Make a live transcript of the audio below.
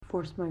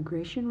Forced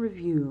Migration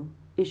Review,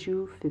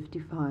 Issue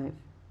 55,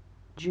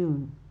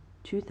 June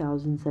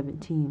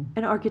 2017.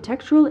 An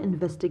Architectural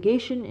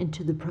Investigation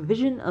into the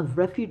Provision of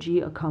Refugee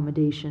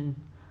Accommodation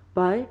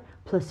by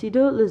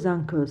Placido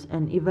Lezancos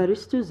and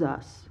Evaristo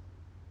Zas.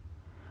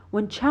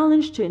 When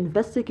challenged to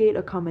investigate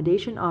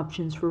accommodation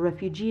options for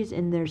refugees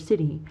in their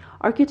city,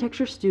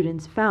 architecture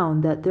students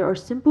found that there are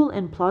simple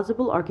and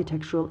plausible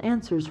architectural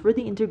answers for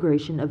the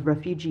integration of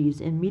refugees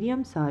in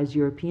medium-sized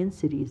European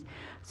cities,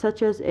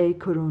 such as A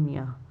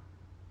Coruña.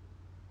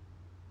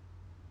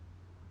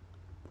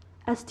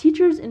 As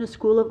teachers in a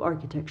school of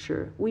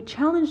architecture, we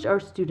challenged our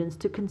students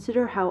to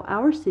consider how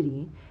our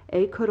city,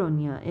 A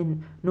Coruña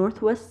in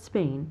northwest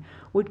Spain,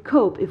 would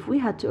cope if we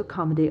had to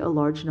accommodate a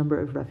large number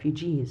of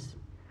refugees.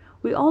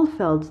 We all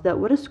felt that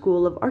what a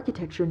school of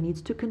architecture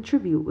needs to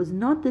contribute was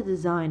not the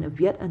design of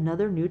yet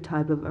another new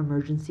type of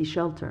emergency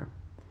shelter.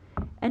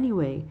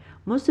 Anyway,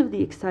 most of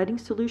the exciting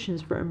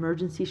solutions for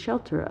emergency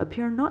shelter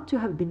appear not to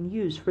have been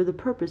used for the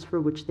purpose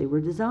for which they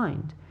were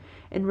designed.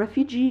 And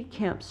refugee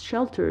camps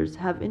shelters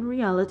have in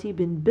reality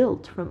been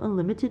built from a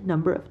limited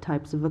number of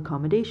types of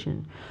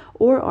accommodation,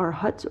 or are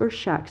huts or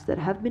shacks that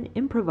have been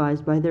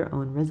improvised by their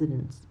own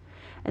residents.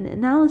 An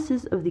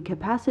analysis of the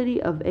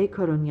capacity of A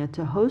Coruña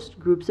to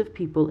host groups of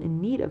people in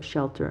need of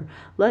shelter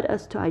led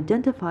us to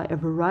identify a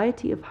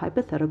variety of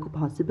hypothetical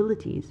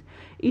possibilities,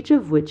 each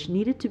of which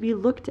needed to be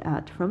looked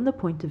at from the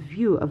point of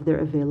view of their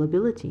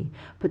availability,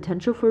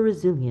 potential for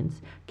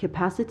resilience,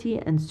 capacity,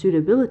 and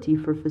suitability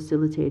for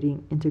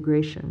facilitating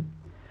integration.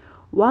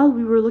 While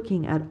we were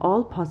looking at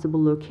all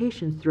possible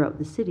locations throughout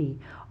the city,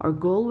 our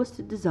goal was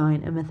to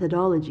design a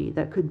methodology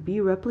that could be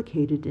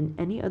replicated in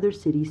any other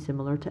city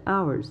similar to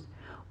ours.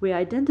 We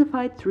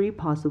identified three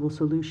possible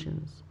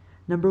solutions.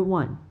 Number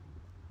 1,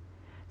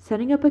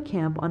 setting up a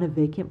camp on a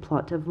vacant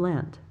plot of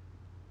land.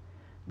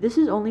 This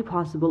is only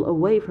possible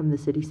away from the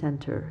city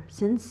center,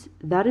 since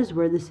that is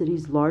where the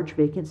city's large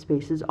vacant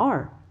spaces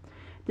are.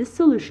 This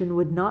solution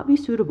would not be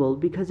suitable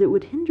because it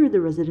would hinder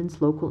the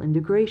residents' local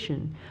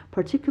integration,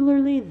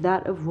 particularly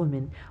that of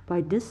women,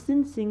 by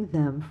distancing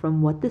them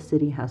from what the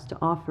city has to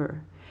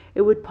offer.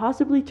 It would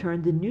possibly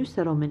turn the new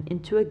settlement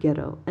into a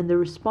ghetto, and the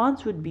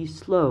response would be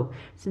slow,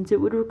 since it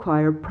would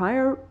require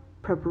prior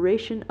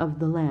preparation of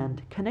the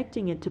land,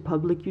 connecting it to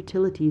public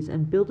utilities,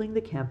 and building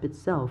the camp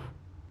itself.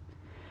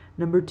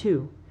 Number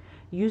 2,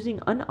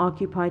 using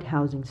unoccupied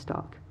housing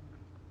stock.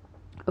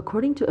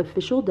 According to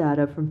official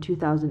data from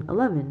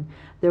 2011,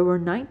 there were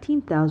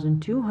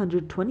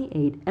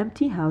 19,228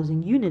 empty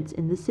housing units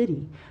in the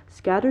city,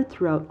 scattered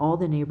throughout all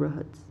the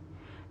neighborhoods.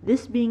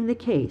 This being the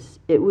case,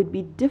 it would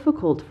be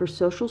difficult for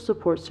social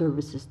support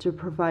services to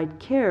provide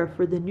care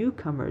for the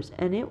newcomers,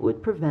 and it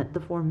would prevent the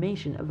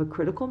formation of a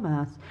critical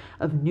mass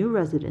of new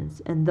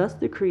residents and thus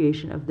the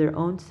creation of their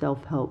own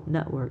self-help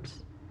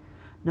networks.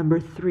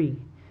 Number 3,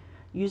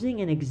 using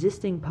an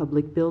existing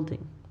public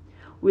building.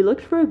 We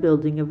looked for a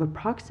building of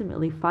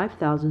approximately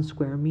 5,000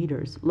 square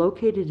meters,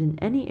 located in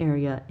any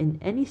area, in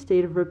any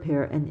state of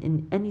repair, and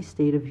in any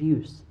state of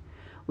use.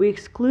 We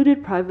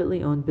excluded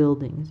privately owned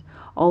buildings,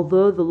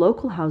 although the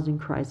local housing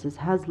crisis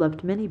has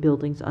left many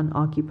buildings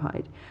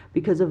unoccupied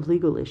because of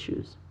legal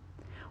issues.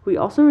 We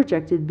also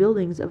rejected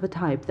buildings of a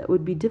type that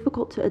would be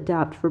difficult to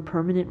adapt for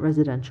permanent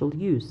residential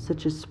use,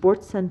 such as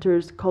sports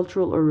centers,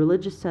 cultural or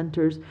religious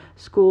centers,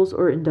 schools,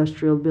 or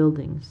industrial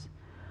buildings.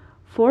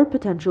 4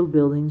 potential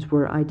buildings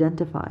were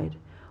identified.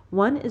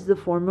 One is the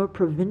former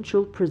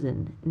provincial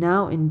prison,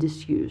 now in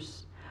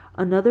disuse.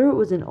 Another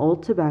was an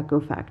old tobacco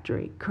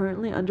factory,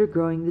 currently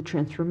undergoing the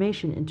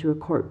transformation into a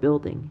court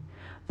building.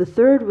 The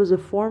third was a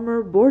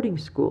former boarding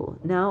school,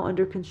 now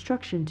under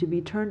construction to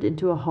be turned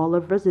into a hall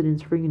of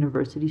residence for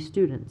university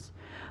students.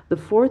 The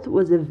fourth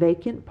was a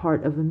vacant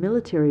part of a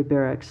military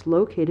barracks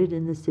located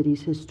in the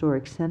city's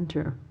historic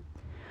center.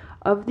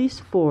 Of these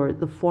 4,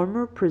 the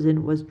former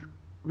prison was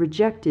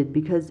rejected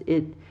because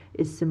it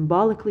is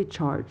symbolically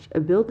charged, a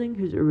building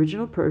whose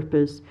original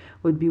purpose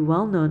would be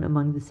well known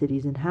among the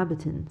city's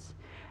inhabitants,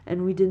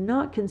 and we did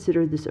not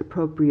consider this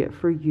appropriate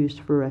for use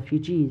for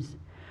refugees.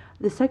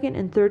 The second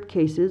and third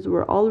cases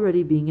were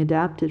already being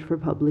adapted for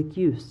public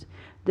use.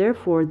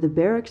 Therefore, the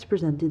barracks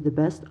presented the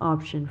best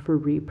option for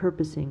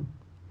repurposing.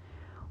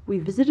 We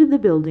visited the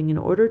building in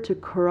order to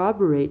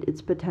corroborate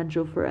its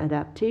potential for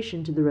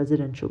adaptation to the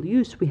residential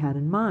use we had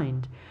in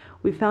mind.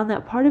 We found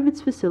that part of its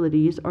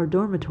facilities are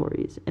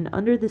dormitories, and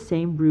under the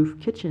same roof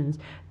kitchens,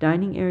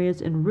 dining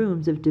areas, and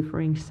rooms of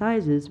differing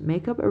sizes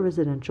make up a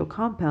residential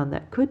compound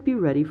that could be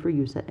ready for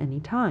use at any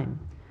time.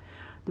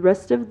 The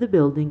rest of the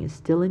building is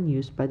still in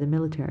use by the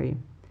military.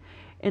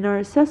 In our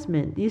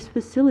assessment, these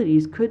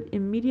facilities could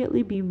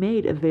immediately be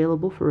made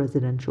available for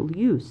residential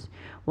use,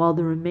 while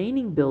the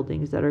remaining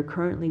buildings that are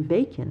currently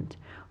vacant,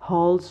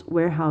 halls,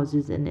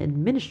 warehouses, and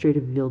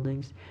administrative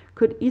buildings,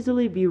 could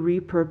easily be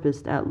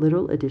repurposed at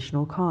little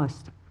additional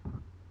cost.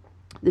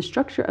 The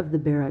structure of the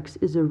barracks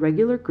is a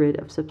regular grid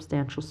of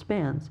substantial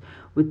spans,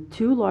 with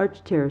 2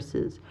 large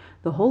terraces.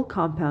 The whole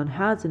compound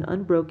has an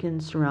unbroken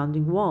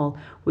surrounding wall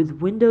with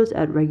windows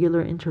at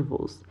regular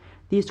intervals.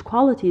 These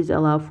qualities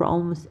allow for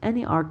almost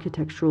any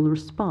architectural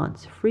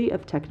response, free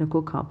of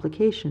technical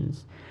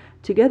complications.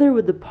 Together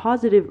with the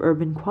positive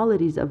urban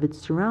qualities of its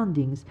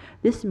surroundings,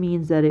 this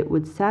means that it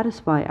would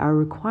satisfy our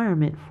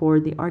requirement for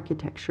the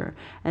architecture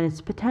and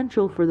its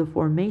potential for the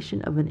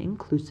formation of an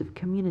inclusive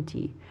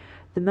community.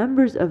 The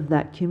members of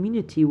that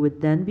community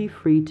would then be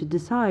free to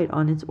decide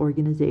on its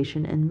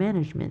organization and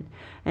management,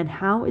 and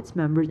how its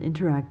members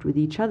interact with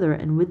each other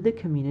and with the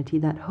community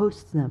that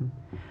hosts them.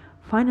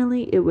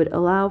 Finally, it would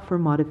allow for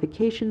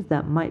modifications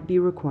that might be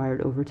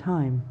required over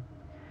time.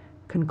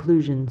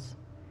 Conclusions.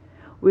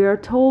 We are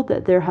told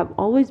that there have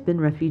always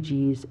been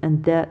refugees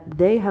and that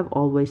they have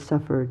always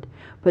suffered,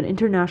 but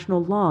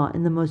international law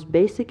and the most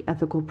basic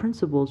ethical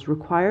principles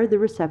require the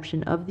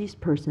reception of these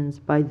persons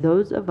by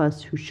those of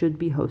us who should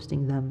be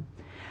hosting them.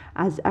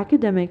 As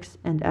academics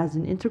and as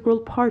an integral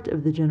part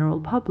of the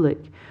general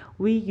public,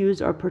 we use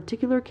our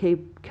particular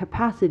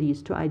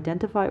capacities to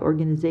identify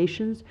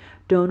organizations,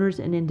 donors,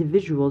 and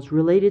individuals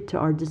related to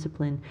our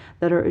discipline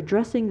that are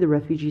addressing the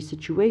refugee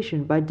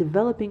situation by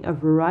developing a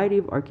variety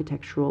of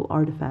architectural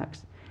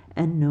artifacts.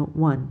 Endnote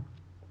 1.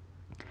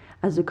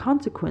 As a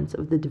consequence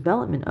of the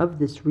development of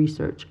this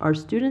research, our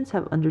students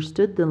have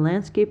understood the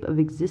landscape of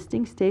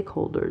existing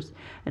stakeholders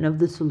and of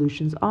the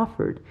solutions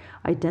offered,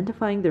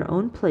 identifying their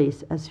own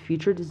place as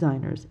future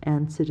designers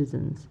and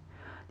citizens.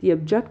 The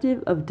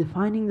objective of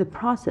defining the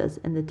process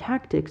and the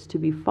tactics to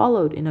be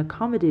followed in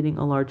accommodating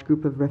a large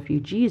group of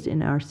refugees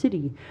in our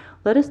city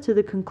led us to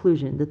the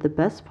conclusion that the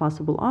best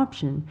possible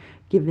option,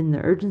 given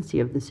the urgency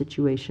of the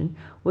situation,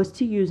 was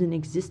to use an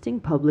existing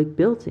public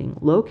building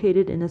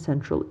located in a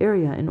central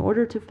area in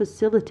order to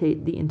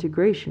facilitate the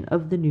integration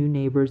of the new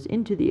neighbors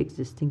into the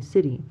existing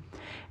city,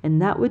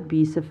 and that would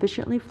be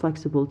sufficiently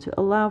flexible to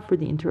allow for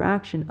the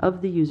interaction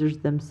of the users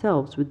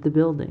themselves with the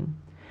building.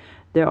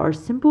 There are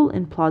simple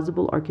and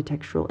plausible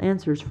architectural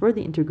answers for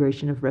the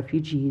integration of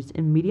refugees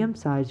in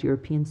medium-sized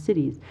European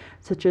cities,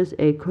 such as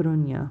A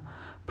Coruña,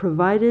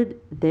 provided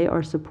they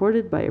are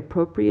supported by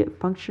appropriate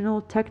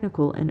functional,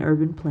 technical, and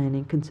urban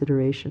planning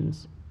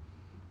considerations.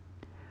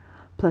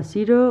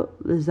 Placido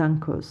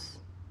Lizancos,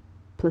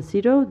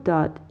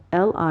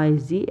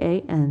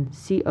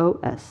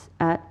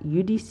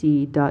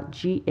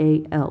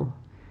 placido.lizancos@udc.gal,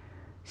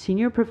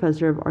 Senior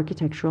Professor of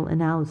Architectural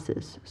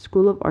Analysis,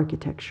 School of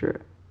Architecture,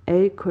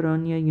 A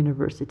Coruña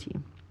University.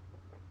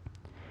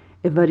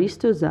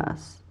 Evaristo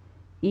Zas,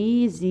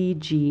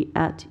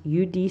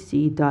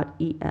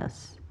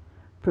 EZG@udc.es,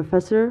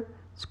 Professor,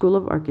 School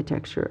of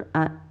Architecture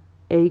at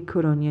A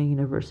Coruña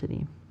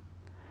University.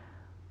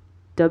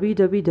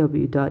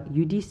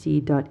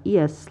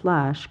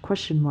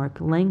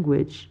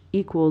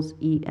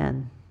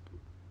 www.udc.es/language=en.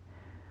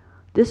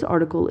 This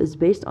article is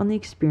based on the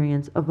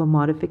experience of a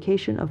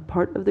modification of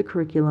part of the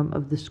curriculum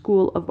of the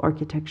School of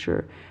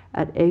Architecture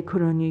at A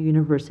Coruña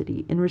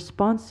University in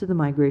response to the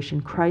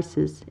migration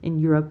crisis in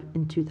Europe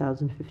in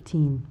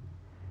 2015.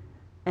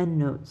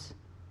 Endnotes.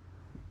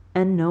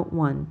 Endnote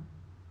 1.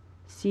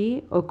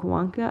 See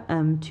Okuanka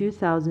M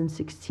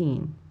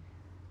 2016.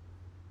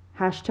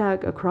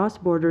 Hashtag Across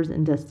Borders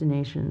and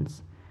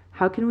Destinations.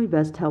 How can we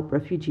best help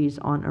refugees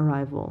on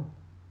arrival?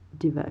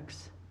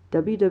 DIVEX.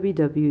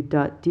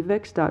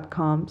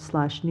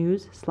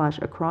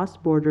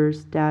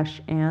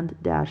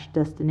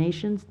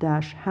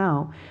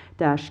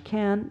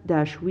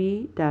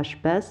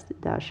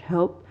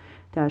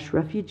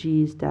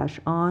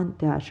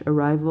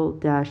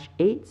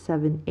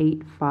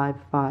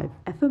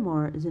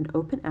 FMR is an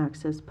open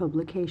access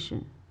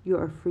publication. You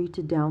are free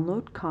to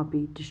download,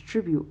 copy,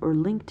 distribute, or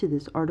link to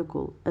this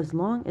article as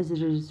long as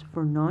it is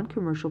for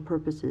non-commercial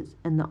purposes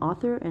and the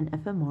author and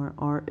FMR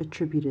are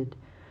attributed.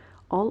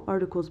 All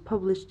articles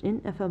published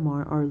in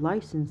FMR are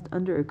licensed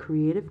under a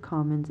Creative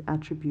Commons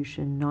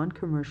Attribution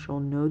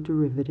Non-Commercial No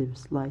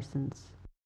Derivatives license.